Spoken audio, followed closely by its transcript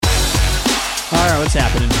what's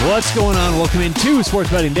happening? What's going on? Welcome into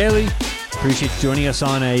Sports Betting Daily. Appreciate you joining us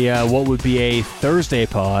on a what would be a Thursday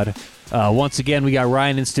pod. Once again, we got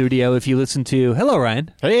Ryan in studio. If you listen to... Hello,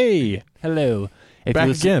 Ryan. Hey. Hello. If back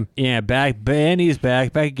again. Yeah, back. Benny's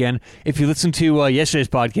back again. If you listen to yesterday's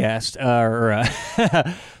podcast,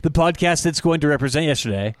 the podcast that's going to represent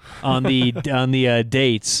yesterday on the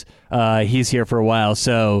dates, he's here for a while.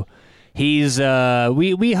 So he's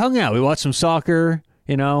we hung out. We watched some soccer.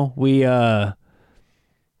 You know, we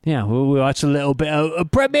watched a little bit of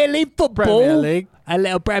Premier League football. A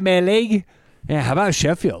little Premier League. Yeah, how about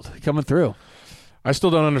Sheffield coming through? I still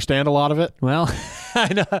don't understand a lot of it. Well,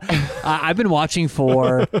 I know. I've been watching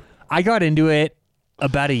I got into it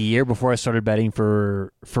about a year before I started betting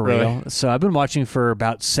for Really? real. So I've been watching for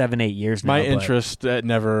about 7-8 years now. My interest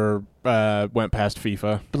never went past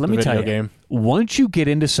FIFA. But let me tell you, game. Once you get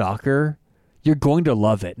into soccer, you're going to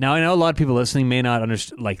love it. Now, I know a lot of people listening may not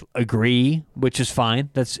agree, which is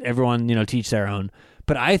fine. That's everyone, teach their own.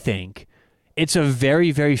 But I think it's a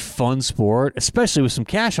very, very fun sport, especially with some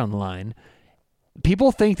cash on the line.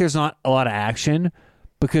 People think there's not a lot of action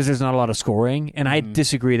because there's not a lot of scoring, and I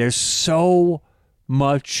disagree. There's so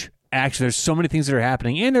much action. There's so many things that are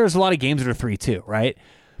happening, and there's a lot of games that are 3-2, right?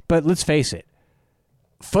 But let's face it,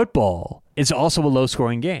 football is also a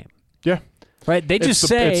low-scoring game. Yeah. Right? They just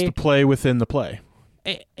say... It's the play within the play.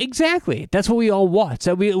 Exactly. That's what we all watch.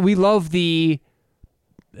 We love the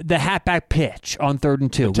halfback pitch on 3rd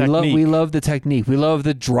and 2. We love the technique. We love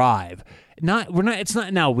the drive. We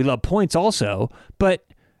love points also, but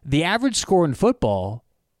the average score in football,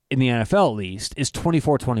 in the NFL at least, is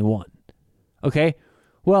 24-21. Okay?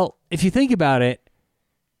 Well, if you think about it,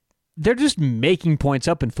 they're just making points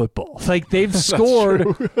up in football. Like they've just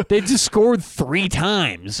scored 3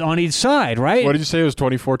 times on each side, right? What did you say? It was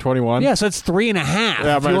 24-21? Yeah, so it's 3.5.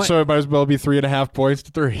 Yeah, so it might as well be 3.5 points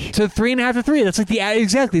to 3. To 3.5 to 3. That's like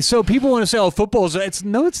exactly. So people want to say, football is it's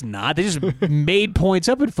not. They just made points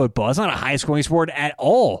up in football. It's not a high scoring sport at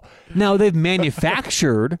all. Now they've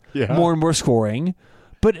manufactured more and more scoring,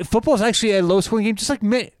 but football is actually a low scoring game. Just like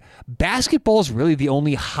basketball is really the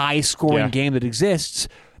only high scoring game that exists.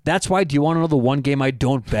 That's why, do you want to know the one game I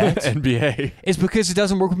don't bet? NBA. It's because it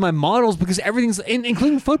doesn't work with my models because everything's,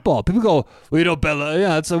 including football. People go, well, you don't bet.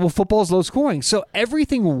 Yeah, it's like, well, football's low scoring. So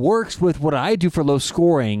everything works with what I do for low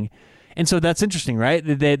scoring. And so that's interesting, right?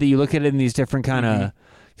 That you look at it in these different kind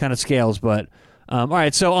of scales. But, all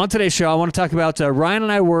right, so on today's show, I want to talk about, Ryan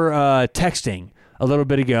and I were texting a little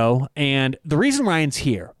bit ago. And the reason Ryan's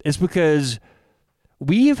here is because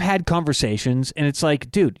we have had conversations, and it's like,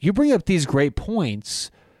 dude, you bring up these great points.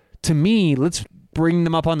 To me, let's bring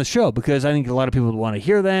them up on the show because I think a lot of people would want to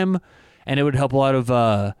hear them, and it would help a lot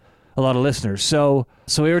of listeners. So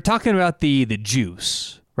we were talking about the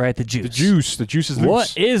juice, right? The juice. The juice is loose.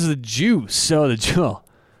 What is the juice? So the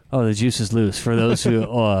juice is loose. For those who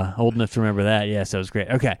are old enough to remember that, yes, that was great.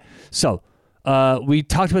 Okay, so we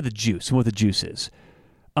talked about the juice and what the juice is,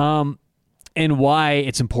 and why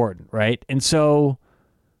it's important, right? And so.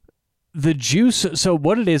 The juice, so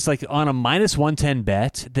what it is, like on a minus 110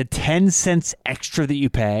 bet, the 10 cents extra that you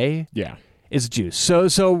pay is juice. So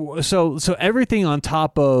everything on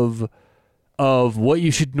top of what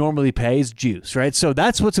you should normally pay is juice, right? So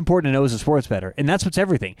that's what's important to know as a sports bettor, and that's what's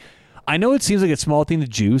everything. I know it seems like a small thing to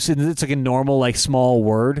juice, and it's like a normal, like small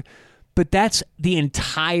word, but that's the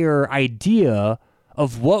entire idea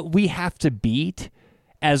of what we have to beat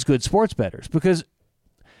as good sports bettors, because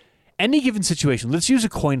any given situation, let's use a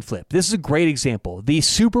coin flip. This is a great example. The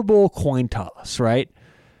Super Bowl coin toss, right?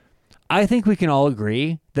 I think we can all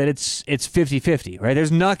agree that it's 50-50, right?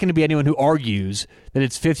 There's not going to be anyone who argues that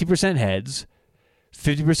it's 50% heads,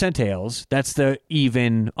 50% tails. That's the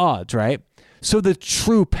even odds, right? So the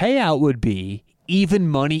true payout would be even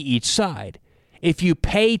money each side. If you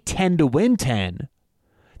pay 10 to win 10,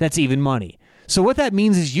 that's even money. So what that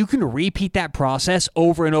means is you can repeat that process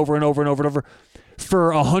over and over and over and over and over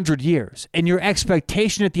for 100 years. And your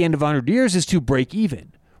expectation at the end of 100 years is to break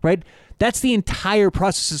even, right? That's the entire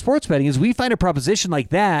process of sports betting is we find a proposition like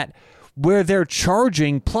that where they're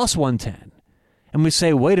charging plus 110. And we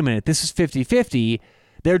say, wait a minute, this is 50-50.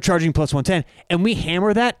 They're charging plus 110. And we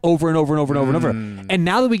hammer that over and over and over and over and over. And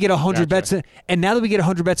now that we get 100 bets, and now that we get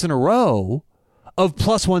 100 bets in a row of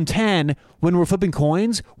plus 110 when we're flipping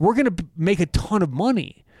coins, we're going to make a ton of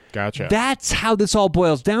money. Gotcha. That's how this all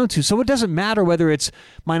boils down to. So it doesn't matter whether it's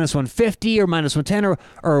minus 150 or minus 110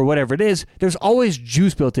 or whatever it is. There's always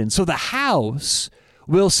juice built in. So the house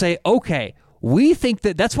will say, okay, we think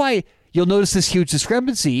that's why you'll notice this huge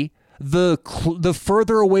discrepancy the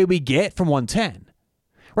further away we get from 110.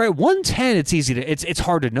 Right? 110, it's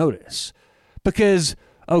hard to notice because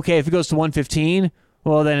Okay, if it goes to 115,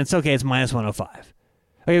 well, then it's okay. It's minus 105.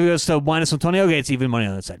 Okay, if it goes to minus 120, okay, it's even money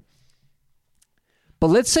on that side. But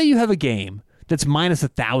let's say you have a game that's minus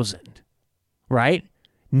 1,000, right?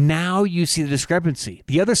 Now you see the discrepancy.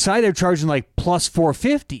 The other side, they're charging like plus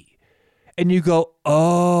 450. And you go,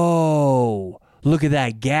 oh, look at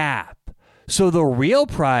that gap. So the real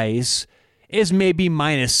price is maybe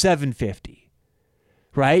minus 750,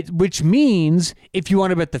 right? Which means if you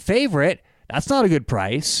want to bet the favorite, that's not a good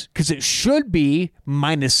price because it should be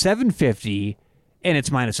minus 750 and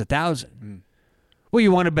it's minus 1,000. Well,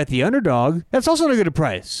 you want to bet the underdog, that's also not a good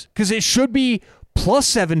price because it should be plus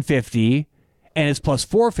 750 and it's plus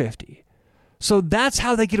 450. So that's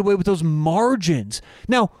how they get away with those margins.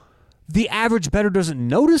 Now, the average bettor doesn't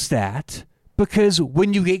notice that because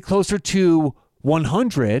when you get closer to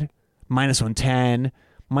 100, minus 110,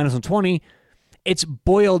 minus 120, it's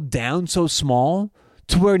boiled down so small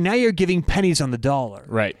to where now you're giving pennies on the dollar.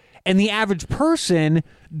 Right. And the average person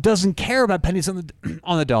doesn't care about pennies on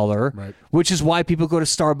the dollar, right. Which is why people go to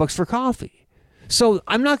Starbucks for coffee. So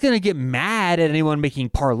I'm not going to get mad at anyone making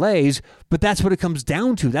parlays, but that's what it comes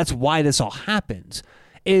down to. That's why this all happens.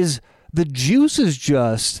 Is the juice is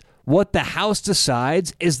just what the house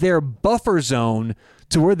decides is their buffer zone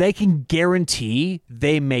to where they can guarantee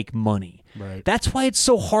they make money. Right. That's why it's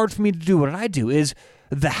so hard for me to do what I do. Is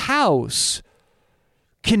the house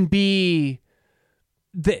can be.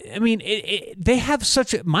 They have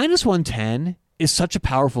such a minus 110 is such a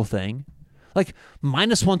powerful thing. Like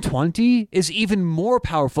minus 120 is even more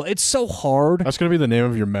powerful. It's so hard. That's going to be the name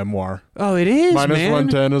of your memoir. Oh, it is, Minus man.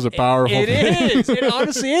 110 is a powerful thing. It is. It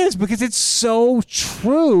honestly is because it's so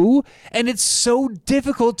true and it's so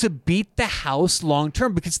difficult to beat the house long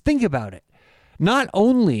term because think about it. Not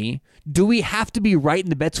only do we have to be right in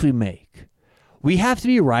the bets we make, we have to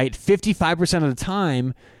be right 55% of the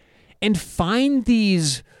time and find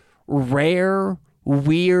these rare,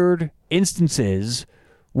 weird instances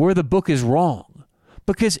where the book is wrong.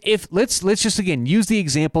 Because if let's just again use the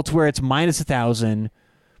example to where it's minus 1,000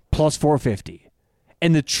 plus 450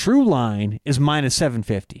 and the true line is minus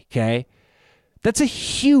 750, okay? That's a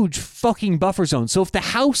huge fucking buffer zone. So if the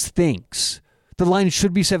house thinks the line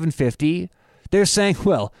should be 750, they're saying,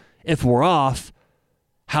 well, if we're off,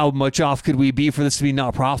 how much off could we be for this to be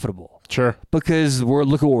not profitable? Sure. Because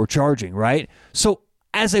look at what we're charging, right? So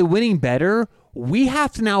as a winning bettor, we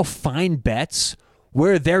have to now find bets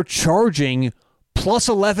where they're charging plus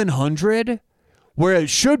 1,100, where it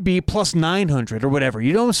should be plus 900 or whatever.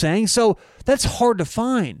 You know what I'm saying? So that's hard to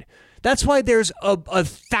find. That's why there's a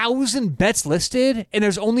 1,000 bets listed, and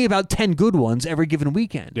there's only about 10 good ones every given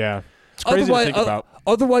weekend. Yeah. It's crazy to think about.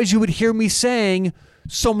 Otherwise, you would hear me saying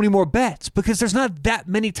so many more bets because there's not that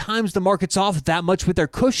many times the market's off that much with their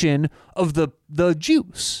cushion of the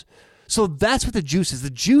juice. So that's what the juice is. The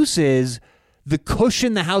juice is the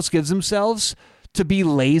cushion the house gives themselves to be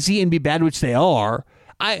lazy and be bad, which they are.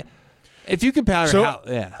 If you compare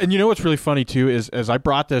yeah. And you know what's really funny too is as I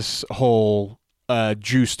brought this whole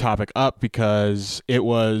juice topic up because it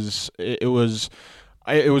was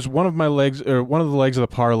one of my legs or one of the legs of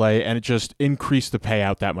the parlay, and it just increased the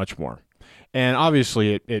payout that much more. And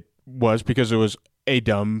obviously it was because it was a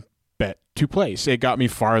dumb bet to place. It got me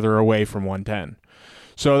farther away from 110.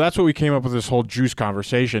 So that's what we came up with this whole juice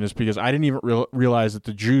conversation, is because I didn't even realize that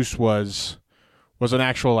the juice was an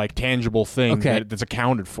actual like tangible thing that's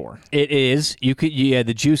accounted for. It is.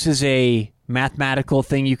 The juice is a mathematical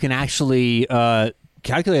thing. You can actually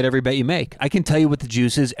calculate every bet you make. I can tell you what the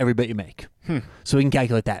juice is every bet you make. So we can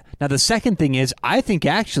calculate that. Now the second thing is, I think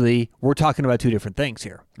actually we're talking about two different things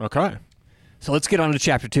here. Okay. So let's get on to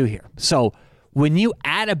chapter 2 here. So when you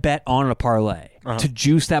add a bet on a parlay to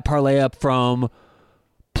juice that parlay up from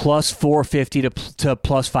plus 450 to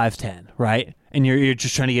plus 510, right? And you're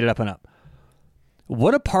just trying to get it up and up.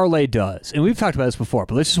 What a parlay does, and we've talked about this before,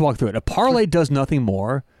 but let's just walk through it. A parlay does nothing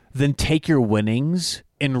more than take your winnings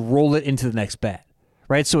and roll it into the next bet,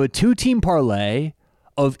 right? So a 2-team parlay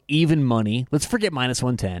of even money, let's forget minus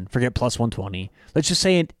 110, forget plus 120. Let's just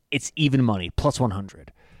say it's even money, plus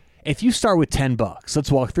 100. If you start with $10,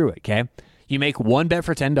 let's walk through it, okay? You make one bet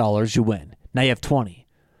for $10, you win. Now you have 20.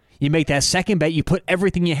 You make that second bet, you put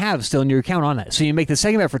everything you have still in your account on that. So you make the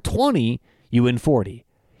second bet for 20, you win 40.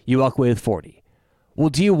 You walk away with 40. Well,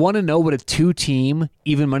 do you want to know what a 2-team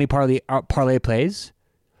even money parlay plays?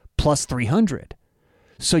 Plus 300.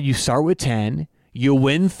 So you start with 10, you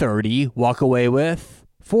win 30, walk away with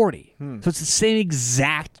 40. So it's the same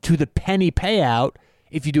exact to the penny payout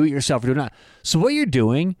if you do it yourself or do it not. So what you're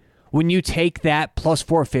doing when you take that plus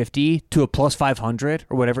 450 to a plus 500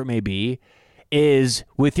 or whatever it may be is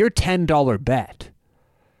with your $10 bet,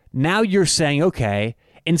 now you're saying, okay,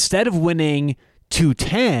 instead of winning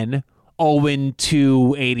 210, I'll win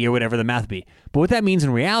 280 or whatever the math be. But what that means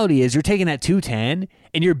in reality is you're taking that 210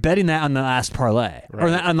 and you're betting that on the last parlay or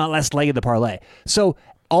on the last leg of the parlay. So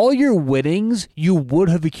all your winnings you would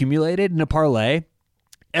have accumulated in a parlay,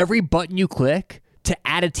 every button you click to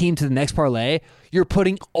add a team to the next parlay, you're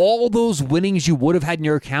putting all those winnings you would have had in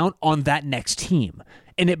your account on that next team.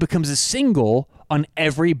 And it becomes a single on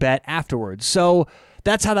every bet afterwards. So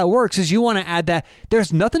that's how that works, is you want to add that.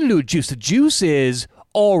 There's nothing to do with juice. The juice is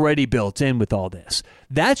already built in with all this.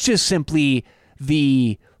 That's just simply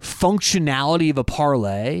the functionality of a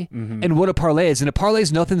parlay and what a parlay is. And a parlay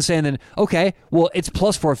is nothing saying then, okay, well, it's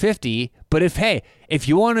plus 450, but if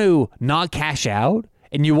you want to not cash out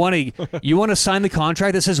and you want to sign the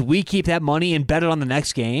contract that says we keep that money and bet it on the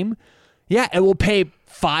next game, yeah, it will pay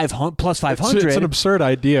plus 500. It's an absurd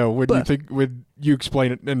idea when you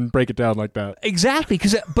explain it and break it down like that. Exactly,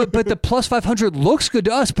 but the plus 500 looks good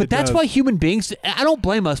to us, but that's why human beings. I don't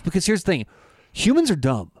blame us, because here's the thing: humans are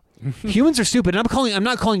dumb. Humans are stupid. And I'm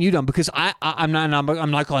not calling you dumb, because I'm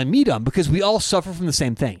not calling me dumb, because we all suffer from the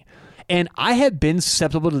same thing. And I have been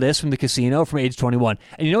susceptible to this from the casino from age 21.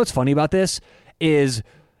 And you know what's funny about this is,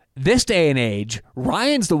 this day and age,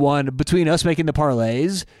 Ryan's the one between us making the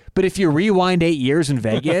parlays. But if you rewind 8 years in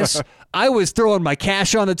Vegas, I was throwing my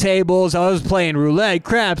cash on the tables. I was playing roulette,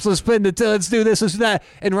 craps. Let's do this, let's do that.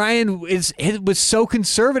 And Ryan was so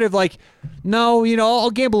conservative, like, no,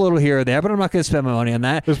 I'll gamble a little here or there, but I'm not going to spend my money on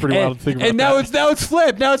that. It's pretty wild to think about. And now it's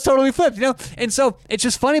flipped. Now it's totally flipped. And so it's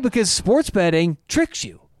just funny because sports betting tricks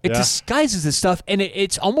you. It disguises this stuff, and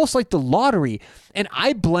it's almost like the lottery. And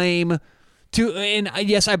I blame.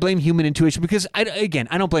 Yes, I blame human intuition, because I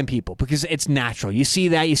don't blame people, because it's natural. You see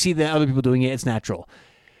the other people doing it, it's natural.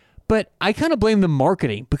 But I kind of blame the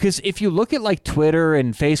marketing, because if you look at like Twitter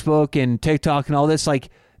and Facebook and TikTok and all this, like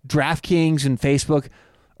DraftKings and Facebook,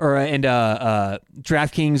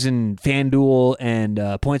 DraftKings and FanDuel and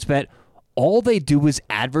PointsBet, all they do is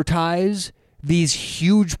advertise these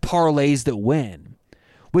huge parlays that win,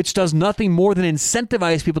 which does nothing more than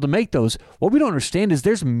incentivize people to make those. What we don't understand is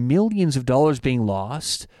there's millions of dollars being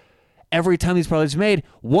lost every time these parlays are made.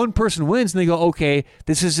 One person wins, and they go, okay,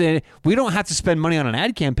 we don't have to spend money on an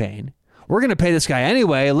ad campaign. We're going to pay this guy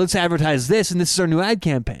anyway. Let's advertise this, and this is our new ad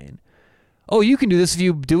campaign. Oh, you can do this if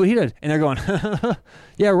you do what he does. And they're going,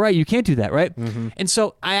 yeah, right, you can't do that, right? Mm-hmm. And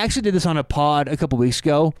so I actually did this on a pod a couple weeks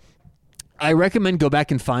ago. I recommend go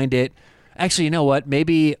back and find it. Actually, you know what?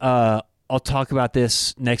 Maybe I'll talk about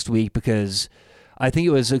this next week, because I think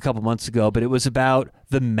it was a couple months ago, but it was about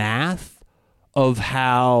the math of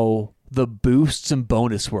how the boosts and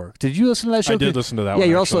bonus work. Did you listen to that show? I did listen to that one. Yeah,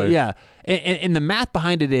 you're actually. also, yeah. And the math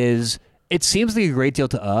behind it is, it seems like a great deal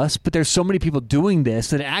to us, but there's so many people doing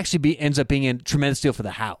this that it actually ends up being a tremendous deal for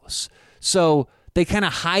the house. So they kind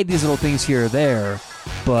of hide these little things here or there.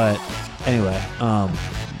 But anyway,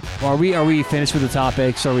 are we finished with the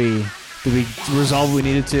topics? Did we resolve what we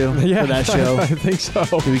needed to for that show? I think so.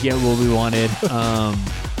 Did we get what we wanted?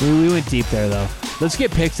 We went deep there, though. Let's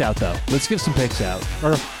get picks out, though. Let's give some picks out.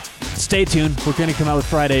 Stay tuned. We're going to come out with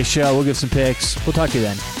Friday's show. We'll give some picks. We'll talk to you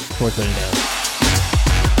then. 4:30 Daily.